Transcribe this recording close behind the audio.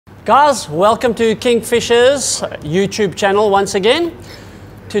Guys, welcome to Kingfisher's YouTube channel once again.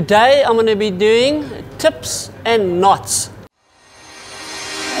 Today I'm going to be doing tips and knots.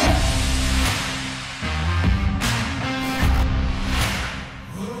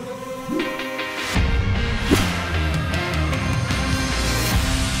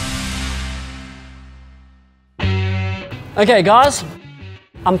 Okay guys,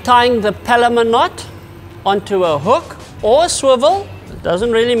 I'm tying the Palomar knot onto a hook or a swivel. It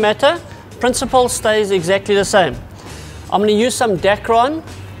doesn't really matter. Principle stays exactly the same. I'm going to use some Dacron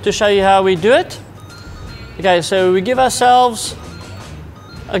to show you how we do it. Okay, so we give ourselves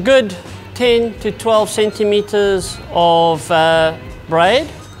a good 10 to 12 centimeters of braid.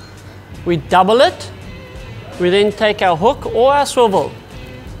 We double it. We then take our hook or our swivel,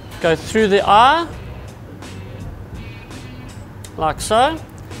 go through the eye, like so,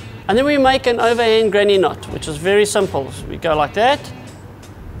 and then we make an overhand granny knot, which is very simple. So we go like that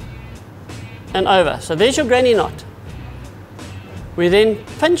and over. So there's your granny knot. We then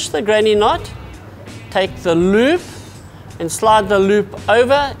pinch the granny knot, take the loop and slide the loop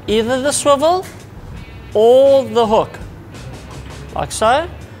over either the swivel or the hook, like so.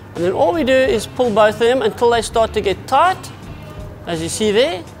 And then all we do is pull both of them until they start to get tight, as you see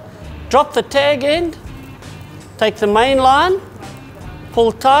there. Drop the tag end, take the main line,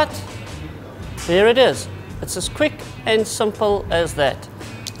 pull tight, there it is. It's as quick and simple as that.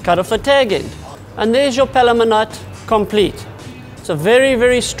 Cut off the tag end, and there's your Palomar knot complete. It's a very,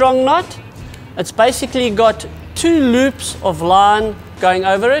 very strong knot. It's basically got 2 loops of line going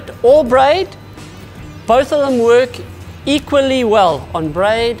over it, or braid. Both of them work equally well on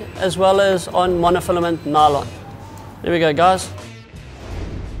braid as well as on monofilament nylon. There we go guys.